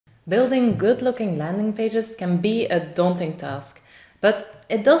Building good-looking landing pages can be a daunting task, but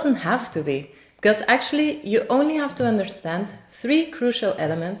it doesn't have to be, because actually you only have to understand 3 crucial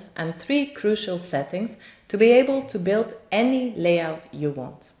elements and 3 crucial settings to be able to build any layout you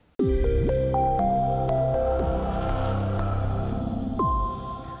want.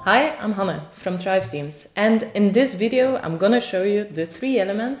 Hi, I'm Hanne from Thrive Themes, and in this video I'm gonna show you the 3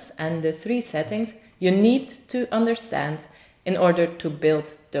 elements and the 3 settings you need to understand in order to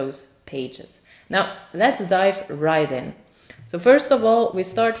build those pages. Now, let's dive right in. So first of all, we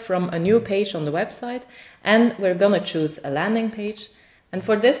start from a new page on the website and we're gonna choose a landing page. And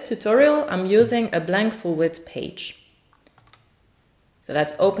for this tutorial, I'm using a blank full width page. So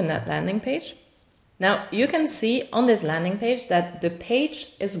let's open that landing page. Now you can see on this landing page that the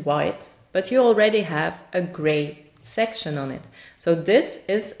page is white, but you already have a gray section on it. So this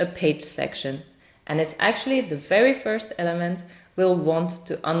is a page section, and it's actually the very first element we'll want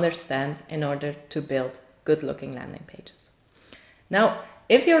to understand in order to build good looking landing pages. Now,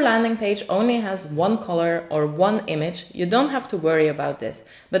 if your landing page only has one color or one image, you don't have to worry about this.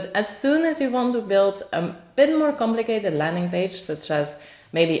 But as soon as you want to build a bit more complicated landing page, such as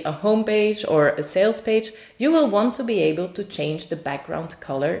maybe a home page or a sales page, you will want to be able to change the background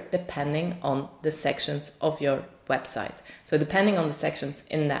color depending on the sections of your website. So depending on the sections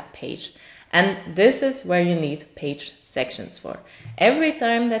in that page. And this is where you need page sections for. Every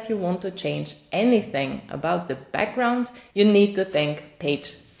time that you want to change anything about the background, you need to think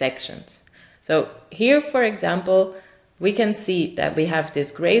page sections. So here, for example, we can see that we have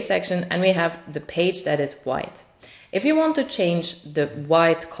this gray section and we have the page that is white. If you want to change the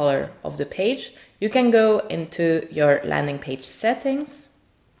white color of the page, you can go into your landing page settings.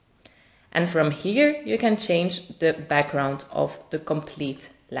 And from here, you can change the background of the complete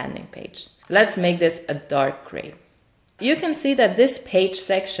landing page. Let's make this a dark gray. You can see that this page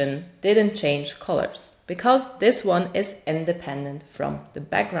section didn't change colors because this one is independent from the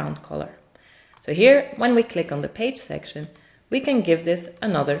background color. So here, when we click on the page section, we can give this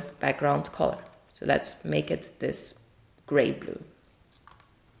another background color. So let's make it this gray blue.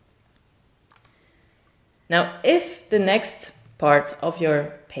 Now, if the next part of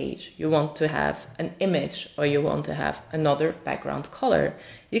your page you want to have an image or you want to have another background color,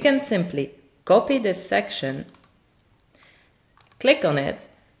 you can simply copy this section, click on it,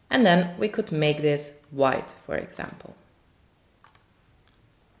 and then we could make this white, for example.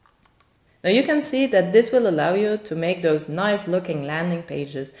 Now you can see that this will allow you to make those nice looking landing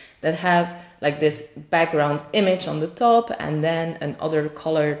pages that have like this background image on the top and then another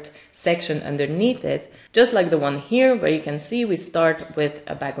colored section underneath it. Just like the one here where you can see we start with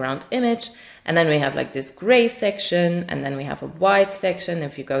a background image and then we have like this gray section and then we have a white section.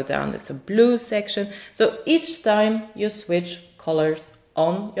 If you go down, it's a blue section. So each time you switch colors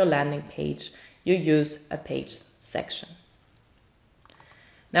on your landing page, you use a page section.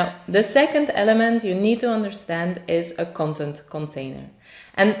 Now, the second element you need to understand is a content container.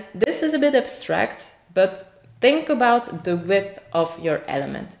 And this is a bit abstract, but think about the width of your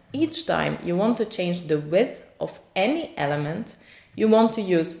element. Each time you want to change the width of any element, you want to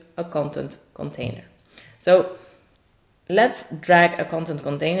use a content container. So let's drag a content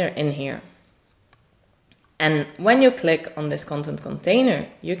container in here. And when you click on this content container,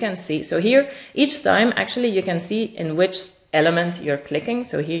 you can see, so here each time actually you can see in which element you're clicking.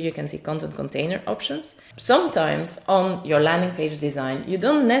 So here you can see content container options. Sometimes on your landing page design, you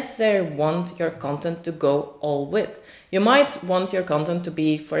don't necessarily want your content to go all width. You might want your content to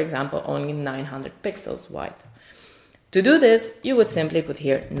be, for example, only 900 pixels wide. To do this, you would simply put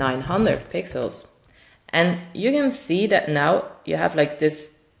here 900 pixels. And you can see that now you have like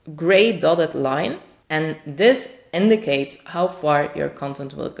this gray dotted line, and this indicates how far your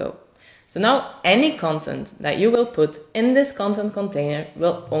content will go. So now any content that you will put in this content container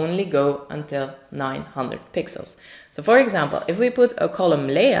will only go until 900 pixels. So for example, if we put a column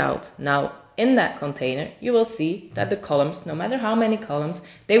layout now in that container, you will see that the columns, no matter how many columns,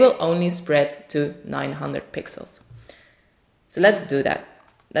 they will only spread to 900 pixels. So let's do that.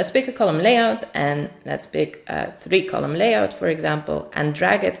 Let's pick a column layout and let's pick a 3-column layout, for example, and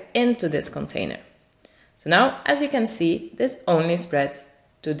drag it into this container. So now, as you can see, this only spreads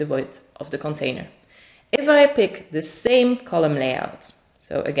to the width of the container. If I pick the same column layout,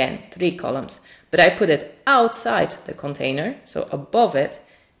 so again 3 columns, but I put it outside the container, so above it,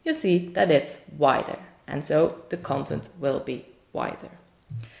 you see that it's wider, and so the content will be wider.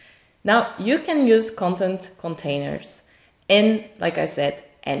 Now you can use content containers in, like I said,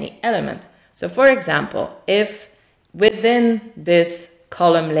 any element. So for example, if within this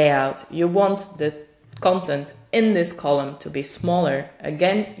column layout you want the content in this column to be smaller,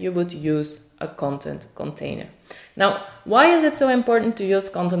 again, you would use a content container. Now, why is it so important to use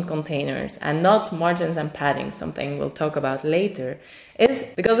content containers and not margins and padding, something we'll talk about later, is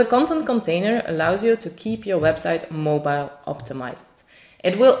because a content container allows you to keep your website mobile optimized.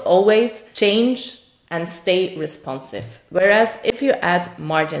 It will always change and stay responsive. Whereas if you add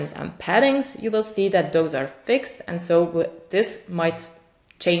margins and paddings, you will see that those are fixed, and so this might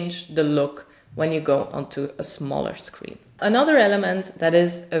change the look when you go onto a smaller screen. Another element that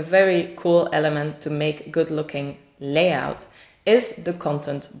is a very cool element to make good looking layout is the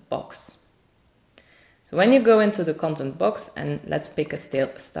content box. So when you go into the content box, and let's pick a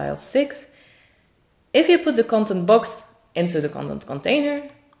style 6, if you put the content box into the content container,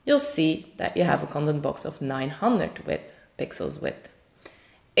 you'll see that you have a content box of 900 pixels width.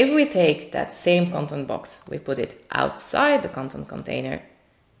 If we take that same content box, we put it outside the content container,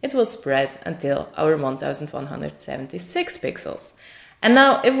 it will spread until our 1176 pixels. And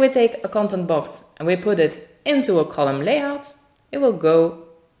now if we take a content box and we put it into a column layout, it will go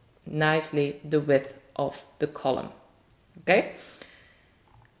nicely the width of the column. Okay?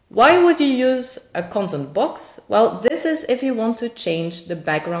 Why would you use a content box? Well, this is if you want to change the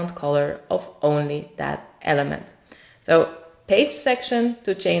background color of only that element. So page section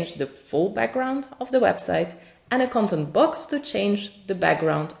to change the full background of the website, and a content box to change the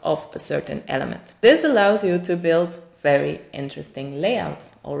background of a certain element. This allows you to build very interesting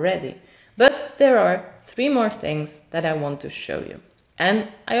layouts already. But there are 3 more things that I want to show you. And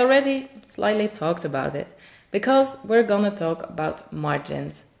I already slightly talked about it, because we're gonna talk about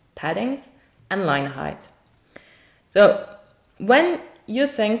margins, paddings, and line height. So when you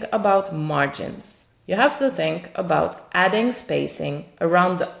think about margins, you have to think about adding spacing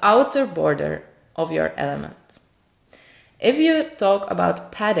around the outer border of your element. If you talk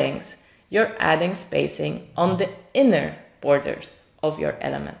about paddings, you're adding spacing on the inner borders of your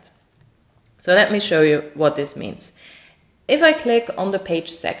element. So let me show you what this means. If I click on the page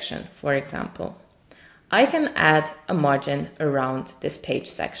section, for example, I can add a margin around this page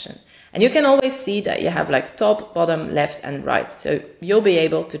section. And you can always see that you have like top, bottom, left, and right. So you'll be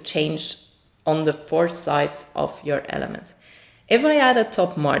able to change on the 4 sides of your element. If I add a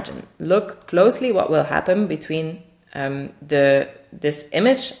top margin, look closely what will happen between this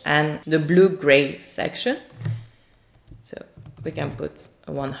image and the blue-gray section. So we can put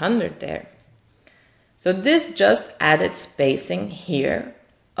a 100 there. So this just added spacing here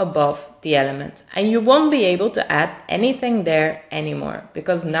above the element, and you won't be able to add anything there anymore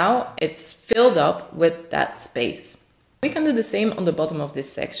because now it's filled up with that space. We can do the same on the bottom of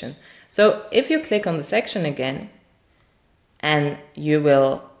this section. So if you click on the section again and you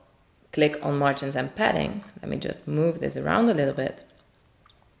will click on margins and padding, let me just move this around a little bit.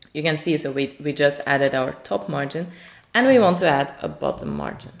 You can see, so we just added our top margin and we want to add a bottom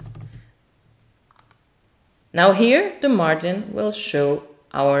margin. Now here the margin will show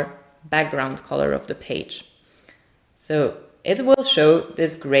our background color of the page. So it will show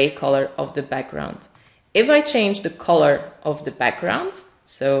this gray color of the background. If I change the color of the background,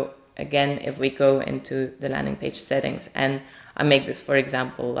 so again, if we go into the landing page settings and I make this, for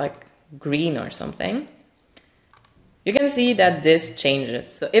example, like green or something, you can see that this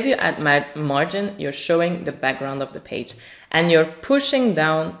changes. So if you add margin, you're showing the background of the page and you're pushing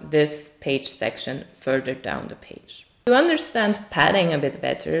down this page section further down the page. To understand padding a bit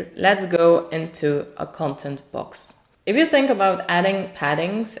better, let's go into a content box. If you think about adding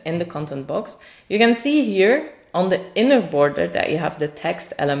paddings in the content box, you can see here on the inner border that you have the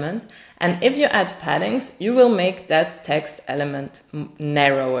text element, and if you add paddings, you will make that text element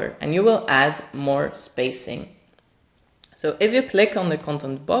narrower and you will add more spacing. So if you click on the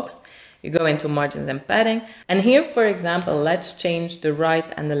content box, you go into margins and padding, and here, for example, let's change the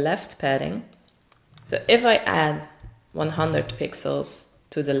right and the left padding. So if I add 100 pixels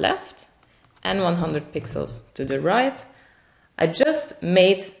to the left and 100 pixels to the right, I just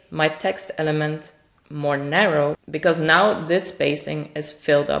made my text element more narrow because now this spacing is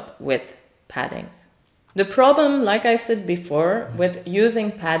filled up with paddings. The problem, like I said before, with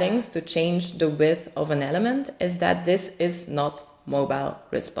using paddings to change the width of an element is that this is not mobile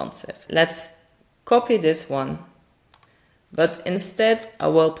responsive. Let's copy this one, but instead I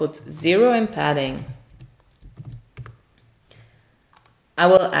will put 0 in padding. I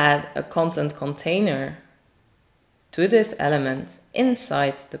will add a content container to this element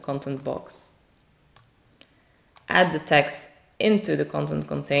inside the content box. Add the text into the content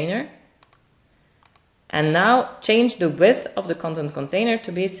container. And now change the width of the content container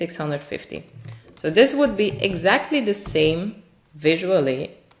to be 650. So this would be exactly the same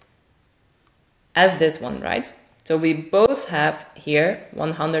visually as this one, right? So we both have here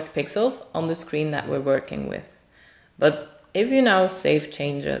 100 pixels on the screen that we're working with. But if you now save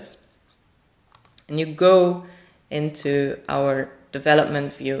changes and you go into our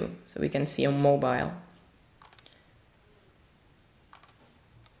development view, so we can see on mobile,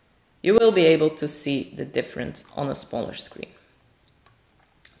 you will be able to see the difference on a smaller screen.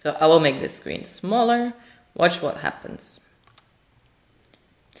 So I will make this screen smaller. Watch what happens.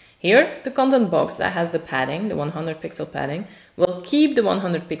 Here, the content box that has the padding, the 100 pixel padding, will keep the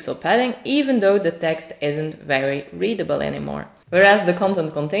 100 pixel padding even though the text isn't very readable anymore. Whereas the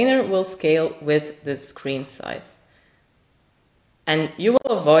content container will scale with the screen size. And you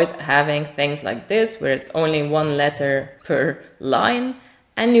will avoid having things like this, where it's only one letter per line,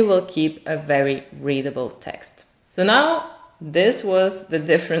 and you will keep a very readable text. So now, this was the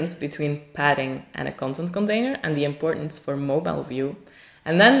difference between padding and a content container and the importance for mobile view.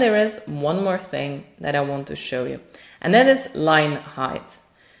 And then there is one more thing that I want to show you, and that is line height.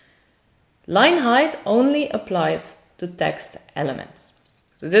 Line height only applies to text elements.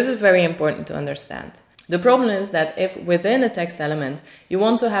 So this is very important to understand. The problem is that if within a text element you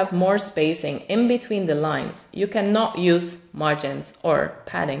want to have more spacing in between the lines, you cannot use margins or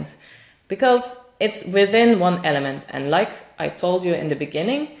paddings because it's within one element. And like I told you in the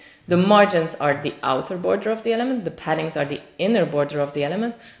beginning, the margins are the outer border of the element, the paddings are the inner border of the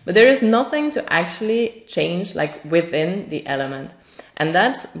element, but there is nothing to actually change like within the element. And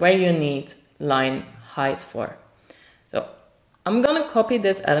that's where you need line height for. So I'm gonna copy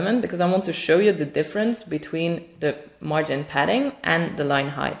this element because I want to show you the difference between the margin padding and the line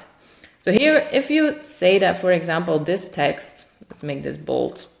height. So here, if you say that, for example, this text, let's make this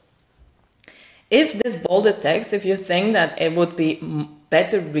bold. If this bolded text, if you think that it would be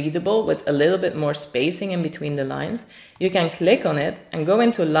better readable with a little bit more spacing in between the lines, you can click on it and go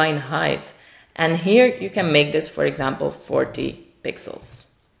into line height. And here you can make this, for example, 40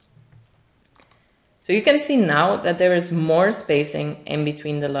 pixels. So you can see now that there is more spacing in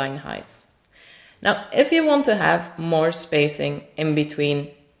between the line heights. Now, if you want to have more spacing in between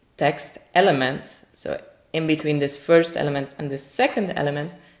text elements, so in between this first element and this second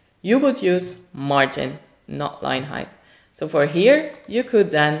element, you would use margin, not line height. So for here, you could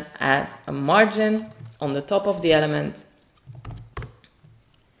then add a margin on the top of the element.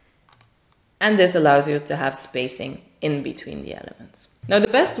 And this allows you to have spacing in between the elements. Now, the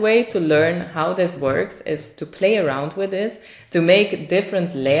best way to learn how this works is to play around with this, to make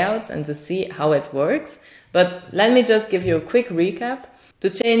different layouts and to see how it works. But let me just give you a quick recap. To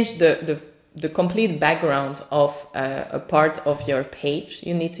change the complete background of a part of your page,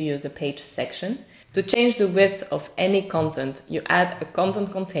 you need to use a page section. To change the width of any content, you add a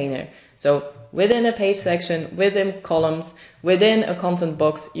content container. So within a page section, within columns, within a content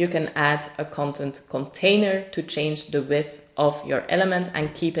box, you can add a content container to change the width of your element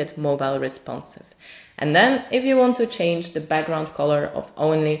and keep it mobile responsive. And then if you want to change the background color of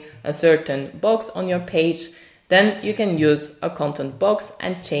only a certain box on your page, then you can use a content box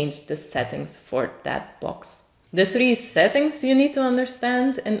and change the settings for that box. The three settings you need to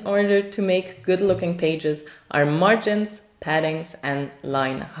understand in order to make good looking pages are margins, paddings, and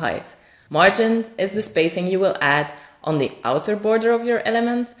line height. Margins is the spacing you will add on the outer border of your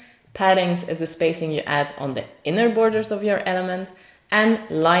element. Paddings is the spacing you add on the inner borders of your element. And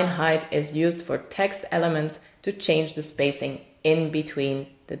line height is used for text elements to change the spacing in between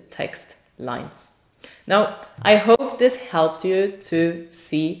the text lines. Now, I hope this helped you to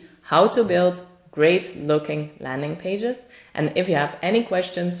see how to build great looking landing pages. And if you have any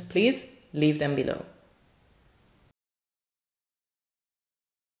questions, please leave them below.